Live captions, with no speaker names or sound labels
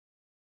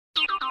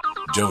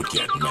Don't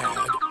get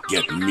mad.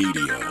 Get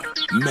media.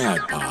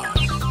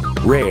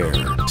 MadPod. Rare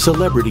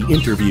celebrity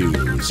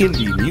interviews,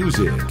 indie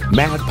music.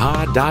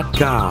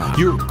 MadPod.com.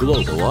 Your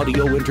global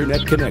audio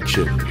internet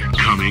connection.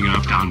 Coming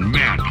up on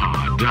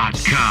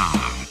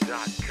MadPod.com.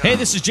 Hey,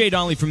 this is Jay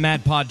Donnelly from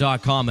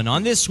MadPod.com, and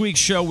on this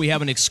week's show, we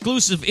have an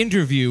exclusive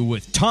interview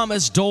with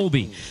Thomas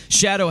Dolby.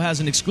 Shadow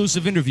has an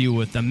exclusive interview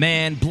with the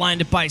man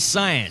blinded by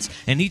science,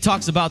 and he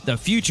talks about the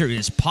future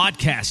is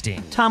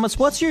podcasting. Thomas,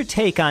 what's your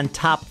take on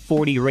top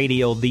 40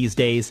 radio these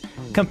days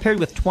compared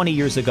with 20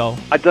 years ago?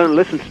 I don't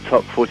listen to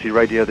top 40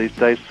 radio these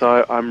days,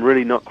 so I'm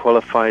really not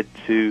qualified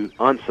to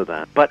answer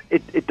that. But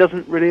it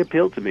doesn't really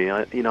appeal to me.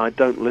 I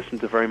don't listen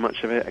to very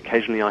much of it.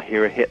 Occasionally I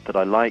hear a hit that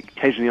I like.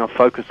 Occasionally I'll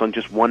focus on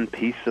just one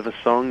piece of a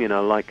song. I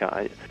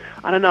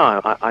don't know.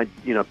 I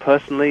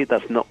personally,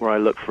 that's not where I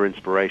look for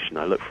inspiration.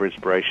 I look for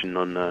inspiration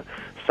on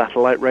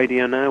satellite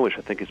radio now, which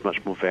I think is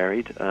much more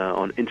varied,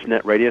 on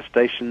internet radio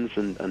stations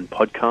and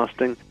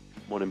podcasting.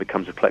 When it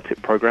becomes a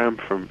eclectic program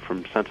from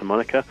Santa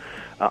Monica,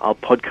 I'll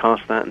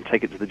podcast that and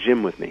take it to the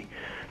gym with me.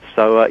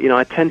 So,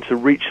 I tend to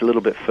reach a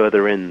little bit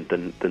further in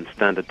than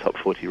standard top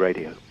 40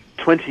 radio.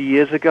 20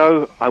 years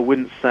ago, I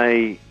wouldn't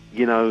say,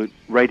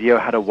 radio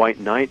had a white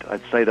knight.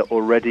 I'd say that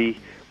already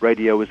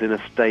radio was in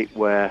a state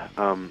where,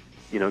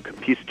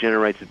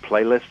 computer-generated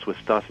playlists were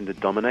starting to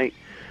dominate.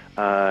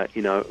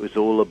 It was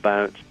all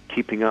about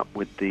keeping up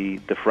with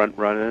the front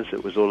runners.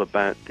 It was all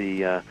about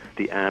the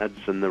ads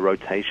and the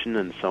rotation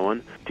and so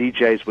on.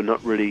 DJs were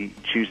not really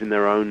choosing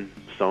their own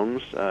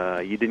songs.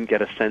 You didn't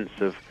get a sense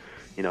of,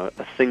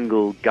 a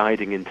single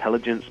guiding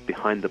intelligence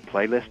behind the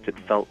playlist. It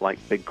felt like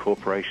big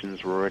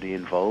corporations were already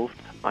involved.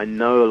 I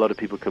know a lot of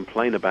people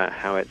complain about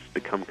how it's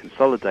become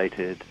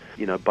consolidated,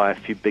 by a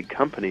few big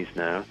companies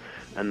now,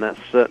 and that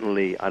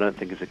certainly, I don't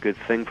think, is a good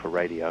thing for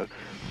radio.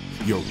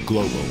 Your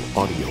global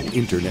audio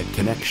internet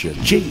connection.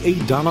 J.A.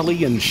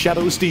 Donnelly and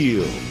Shadow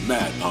Steel.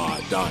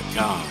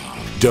 MadPod.com.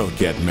 Don't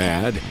get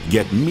mad,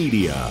 get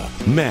media.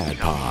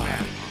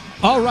 MadPod.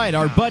 All right,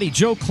 our buddy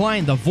Joe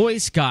Klein, the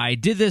voice guy,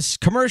 did this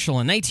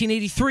commercial in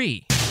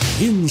 1983.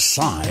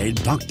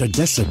 Inside Dr.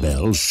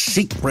 Decibel's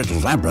secret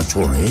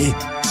laboratory,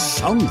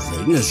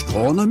 something is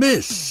going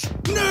amiss.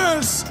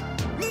 Nurse!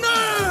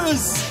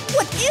 Nurse!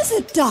 What is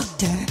it,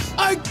 Doctor?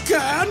 I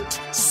can't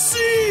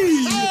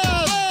see!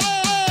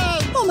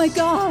 Oh my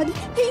God,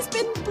 he's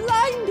been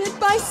blinded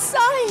by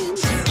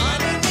science!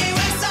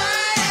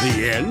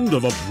 The end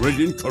of a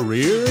brilliant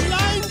career?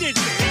 Blinded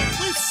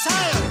with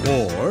science!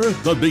 Or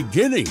the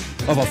beginning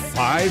of a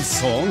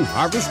 5-song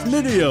Harvest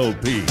Mini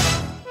LP?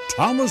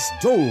 Thomas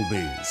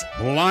Dolby's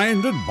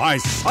Blinded by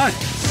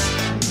Science.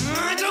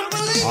 I don't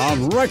believe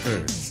on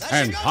records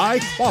and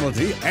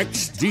high-quality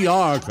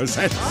XDR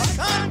cassettes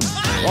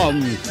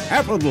from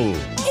Capitol.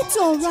 It's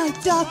all right,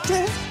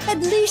 Doctor. At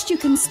least you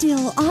can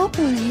still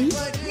operate.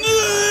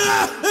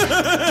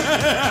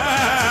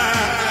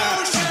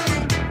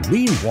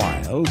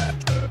 Meanwhile,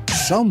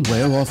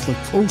 somewhere off the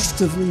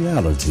coast of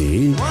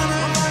reality,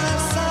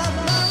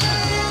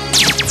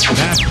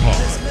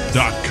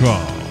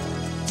 MadPod.com.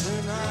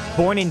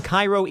 Born in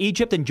Cairo,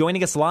 Egypt, and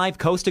joining us live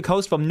coast to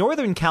coast from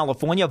Northern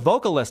California,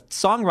 vocalist,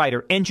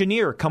 songwriter,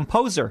 engineer,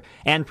 composer,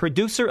 and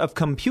producer of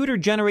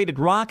computer-generated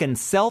rock and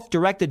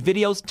self-directed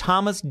videos,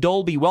 Thomas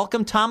Dolby.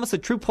 Welcome, Thomas. A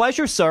true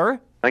pleasure,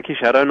 sir. Thank you,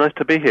 Shadow. Nice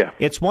to be here.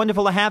 It's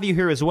wonderful to have you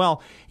here as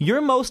well.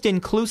 Your most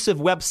inclusive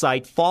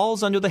website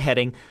falls under the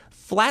heading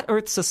Flat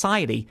Earth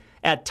Society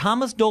at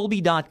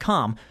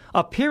thomasdolby.com,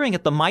 appearing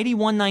at the Mighty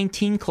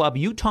 119 Club,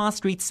 Utah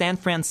Street, San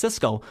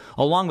Francisco,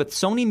 along with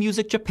Sony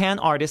Music Japan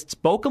artists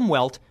Bochum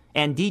Welt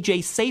and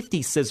DJ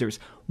Safety Scissors.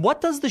 What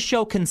does the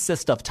show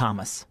consist of,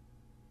 Thomas?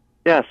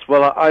 Yes,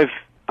 well,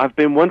 I've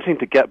been wanting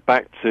to get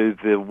back to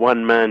the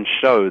one-man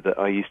show that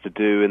I used to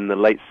do in the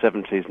late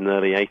 70s and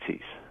early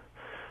 80s.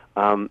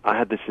 I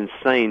had this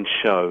insane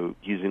show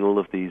using all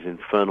of these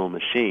infernal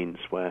machines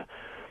where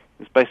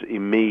it's basically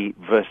me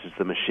versus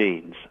the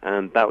machines,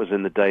 and that was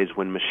in the days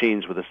when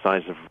machines were the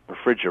size of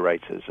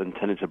refrigerators and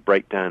tended to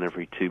break down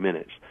every 2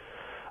 minutes.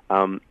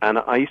 And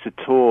I used to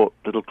tour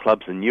little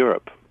clubs in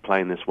Europe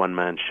playing this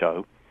one-man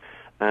show,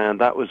 and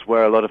that was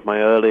where a lot of my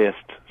earliest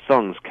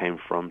songs came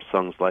from,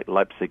 songs like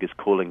Leipzig is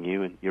Calling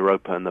You and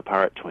Europa and the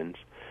Parrot Twins.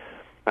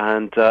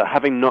 And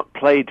having not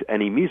played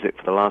any music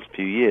for the last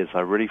few years,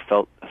 I really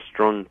felt a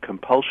strong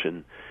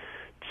compulsion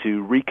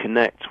to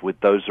reconnect with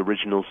those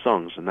original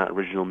songs and that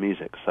original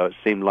music. So it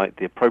seemed like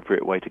the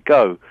appropriate way to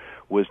go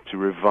was to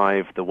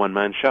revive the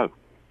one-man show.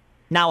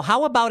 Now,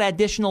 how about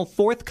additional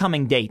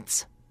forthcoming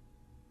dates?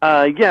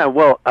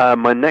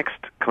 My next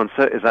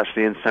concert is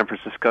actually in San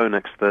Francisco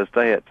next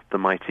Thursday at the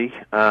Mighty.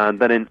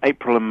 Then in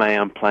April and May,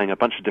 I'm playing a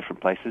bunch of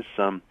different places.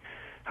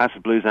 House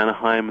of Blues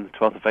Anaheim on the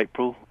 12th of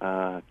April,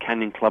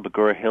 Canyon Club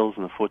Agora Hills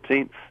on the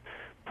 14th,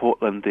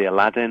 Portland the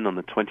Aladdin on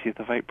the 20th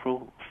of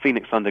April,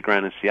 Phoenix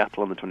Underground in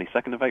Seattle on the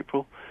 22nd of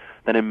April.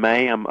 Then in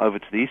May, I'm over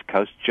to the East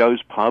Coast,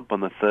 Joe's Pub on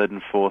the 3rd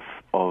and 4th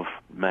of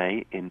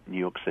May in New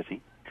York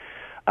City,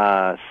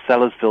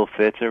 Sellersville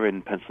Theater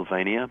in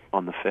Pennsylvania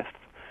on the 5th,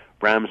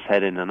 Ram's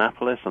Head in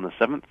Annapolis on the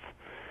 7th.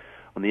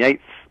 On the 8th,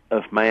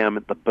 of May, I'm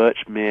at the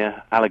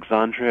Birchmere,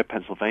 Alexandria,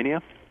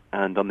 Pennsylvania,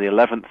 and on the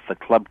 11th, the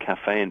Club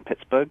Cafe in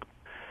Pittsburgh.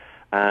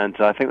 And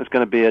I think there's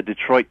going to be a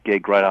Detroit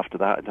gig right after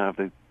that. I don't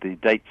have the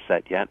date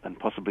set yet, and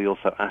possibly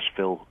also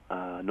Asheville,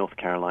 North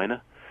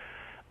Carolina.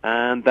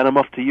 And then I'm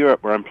off to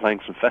Europe, where I'm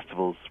playing some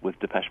festivals with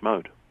Depeche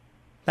Mode.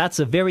 That's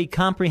a very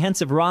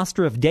comprehensive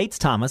roster of dates,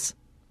 Thomas.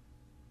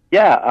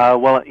 Yeah,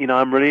 well,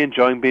 I'm really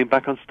enjoying being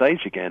back on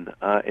stage again.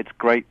 It's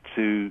great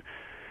to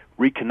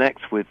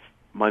reconnect with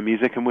my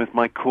music and with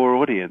my core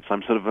audience.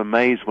 I'm sort of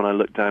amazed when I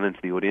look down into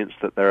the audience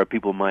that there are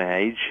people my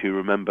age who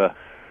remember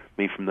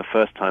me from the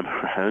first time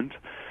around.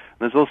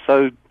 There's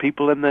also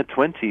people in their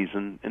 20s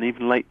and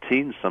even late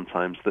teens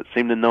sometimes that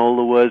seem to know all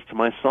the words to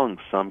my songs.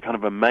 So I'm kind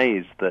of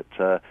amazed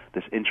that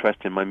this interest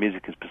in my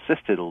music has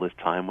persisted all this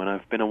time when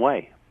I've been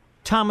away.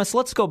 Thomas,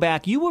 let's go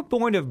back. You were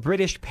born of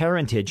British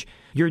parentage.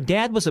 Your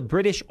dad was a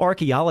British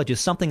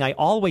archaeologist, something I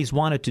always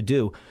wanted to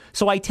do.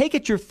 So I take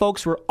it your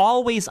folks were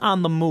always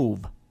on the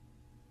move.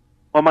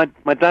 Well,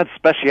 my dad's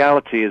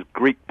speciality is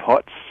Greek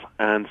pots,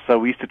 and so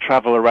we used to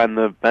travel around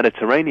the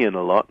Mediterranean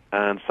a lot,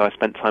 and so I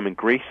spent time in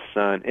Greece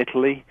and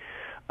Italy,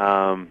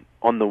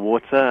 on the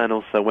water, and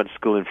also went to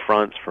school in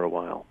France for a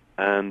while.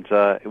 And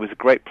it was a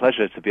great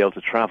pleasure to be able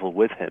to travel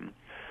with him.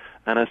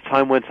 And as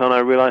time went on, I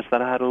realized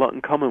that I had a lot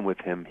in common with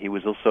him. He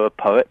was also a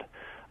poet.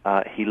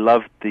 He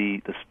loved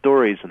the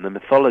stories and the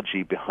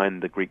mythology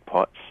behind the Greek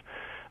pots.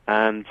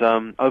 And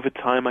over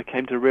time, I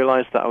came to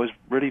realize that I was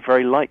really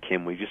very like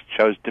him. We just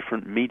chose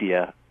different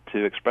media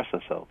to express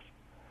ourselves.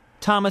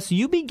 Thomas,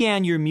 you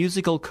began your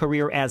musical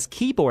career as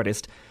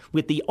keyboardist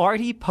with the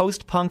arty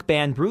post-punk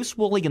band Bruce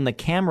Woolley and the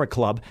Camera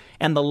Club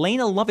and the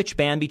Lena Lovitch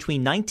Band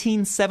between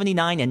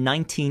 1979 and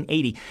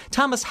 1980.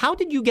 Thomas, how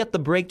did you get the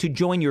break to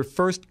join your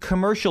first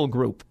commercial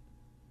group?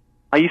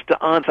 I used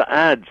to answer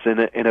ads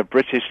in a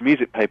British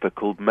music paper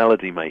called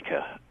Melody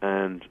Maker,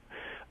 and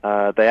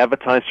they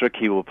advertised for a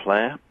keyboard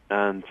player,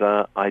 and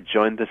I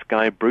joined this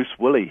guy, Bruce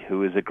Woolley,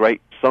 who is a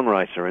great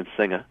songwriter and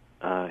singer.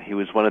 He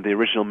was one of the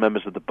original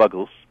members of the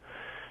Buggles,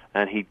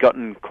 and he'd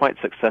gotten quite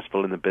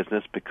successful in the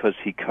business because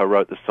he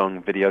co-wrote the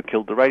song Video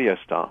Killed the Radio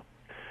Star.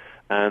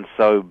 And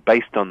so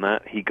based on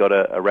that, he got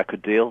a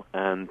record deal,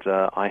 and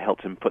I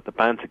helped him put the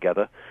band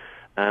together.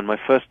 And my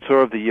first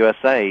tour of the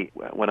USA,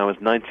 when I was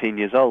 19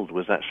 years old,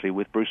 was actually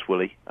with Bruce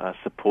Woolley,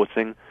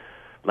 supporting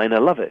Lena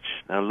Lovitch.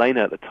 Now,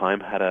 Lena at the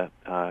time had a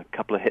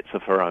couple of hits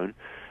of her own,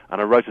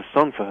 and I wrote a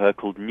song for her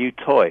called New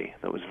Toy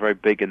that was very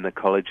big in the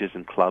colleges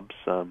and clubs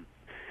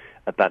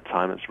at that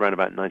time. It's around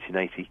about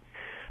 1980.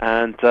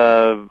 And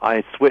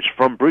I switched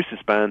from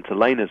Bruce's band to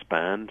Lena's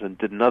band and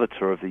did another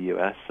tour of the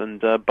U.S.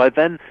 And by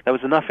then, there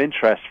was enough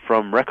interest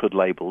from record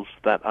labels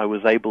that I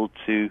was able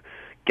to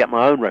get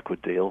my own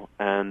record deal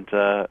and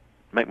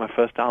make my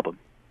first album.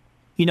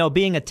 You know,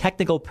 being a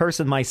technical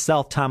person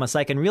myself, Thomas,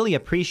 I can really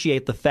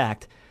appreciate the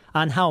fact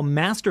on how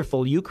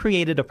masterful you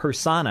created a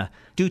persona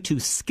due to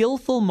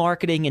skillful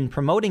marketing and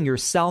promoting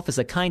yourself as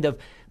a kind of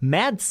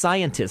mad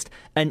scientist,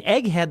 an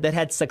egghead that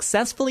had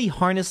successfully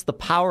harnessed the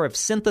power of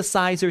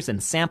synthesizers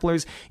and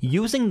samplers,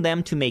 using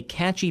them to make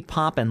catchy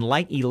pop and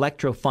light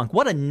electro-funk.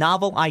 What a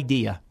novel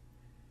idea.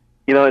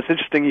 You know, it's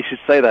interesting you should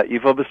say that.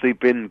 You've obviously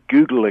been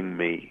Googling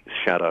me,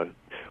 Shadow.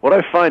 What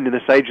I find in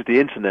this age of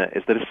the Internet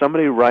is that if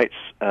somebody writes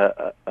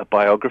a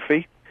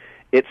biography,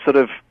 it sort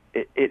of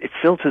it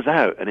filters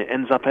out and it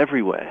ends up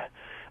everywhere.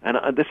 And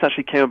this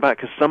actually came about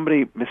because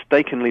somebody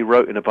mistakenly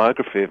wrote in a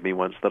biography of me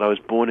once that I was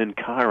born in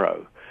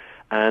Cairo.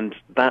 And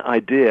that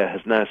idea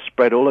has now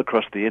spread all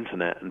across the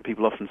Internet, and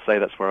people often say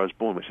that's where I was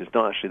born, which is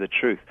not actually the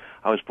truth.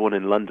 I was born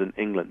in London,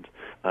 England,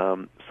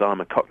 so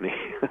I'm a Cockney.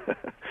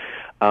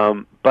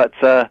 But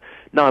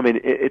no, I mean,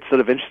 it's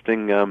sort of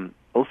interesting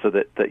also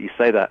that you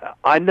say that.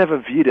 I never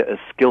viewed it as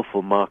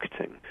skillful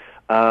marketing.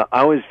 I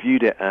always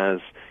viewed it as,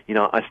 you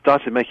know, I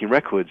started making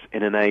records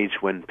in an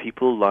age when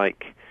people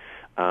like,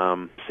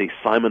 say,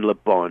 Simon Le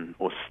Bon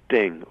or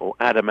Sting or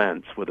Adam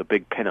Ant were the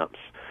big pin-ups.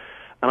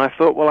 And I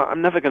thought, well,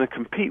 I'm never going to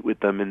compete with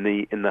them in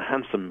the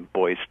handsome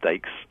boy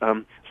stakes.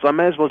 So I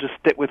may as well just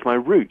stick with my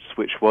roots,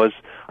 which was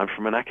I'm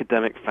from an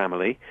academic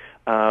family.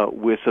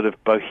 We're sort of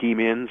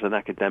bohemians and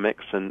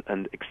academics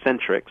and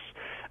eccentrics.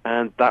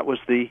 And that was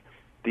the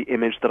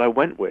image that I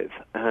went with.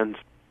 And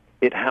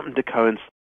it happened to coincide